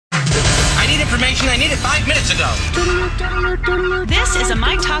information I needed 5 minutes ago. This is a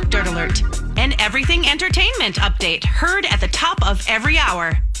My Talk Dirt Alert, an everything entertainment update heard at the top of every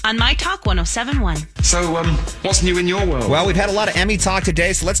hour on My Talk 107.1. So, what's new in your world? Well, we've had a lot of Emmy talk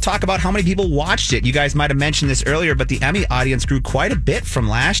today, so let's talk about how many people watched it. You guys might have mentioned this earlier, but the Emmy audience grew quite a bit from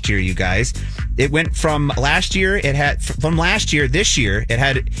last year, you guys. It went from last year, this year,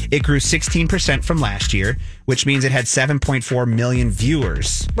 it grew 16% from last year, which means it had 7.4 million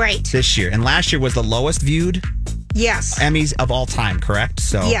viewers. Right. This year. And last year was the lowest viewed Yes. Emmys of all time, correct?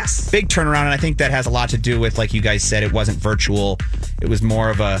 So yes. Big turnaround, and I think that has a lot to do with, like you guys said, it wasn't virtual. It was more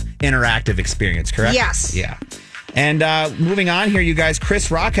of a interactive experience, correct? Yes. Yeah. And moving on here, you guys,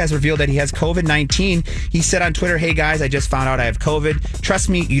 Chris Rock has revealed that he has COVID-19. He said on Twitter, "Hey guys, I just found out I have COVID. Trust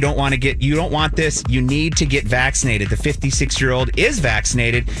me, you don't want this. You need to get vaccinated." The 56-year-old is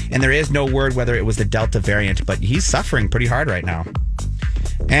vaccinated, and there is no word whether it was the Delta variant, but he's suffering pretty hard right now.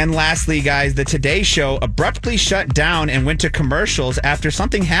 And lastly, guys, the Today Show abruptly shut down and went to commercials after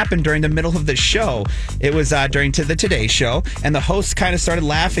something happened during the middle of the show. It was during the Today Show, and the hosts kind of started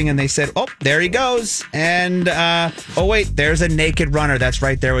laughing, and they said, "Oh, there he goes." And, oh, wait, there's a naked runner. That's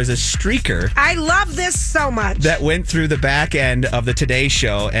right, there was a streaker. I love this so much. That went through the back end of the Today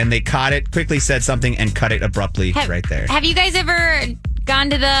Show, and they caught it, quickly said something, and cut it abruptly right there. Have you guys ever gone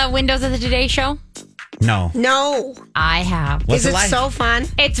to the windows of the Today Show? No. I have. Is it so fun?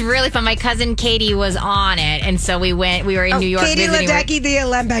 It's really fun. My cousin Katie was on it, and so we went. We were in New York Katie visiting. Ledecky, the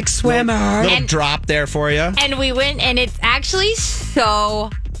Olympic swimmer. Little drop there for you. And we went, and it's actually so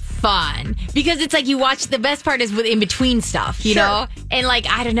fun because it's like you watch. The best part is with in between stuff, you know. And like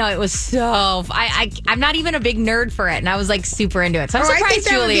I don't know, it was so. I'm not even a big nerd for it, and I was like super into it. So I'm surprised,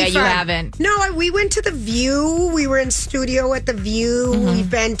 Julia, you haven't. No, we went to the View. We were in studio at the View. Mm-hmm.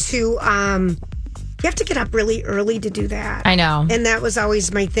 We've been to. You have to get up really early to do that. I know. And that was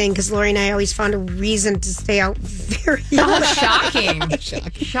always my thing because Lori and I always found a reason to stay out very late. Oh, shocking.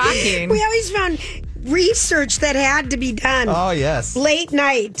 Shocking. We always found research that had to be done. Oh, yes. Late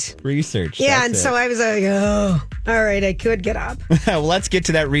night. Research. Yeah, and so I was like, oh, all right, I could get up. Well, let's get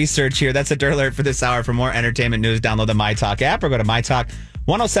to that research here. That's a Dirt Alert for this hour. For more entertainment news, download the My Talk app or go to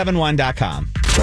mytalk1071.com.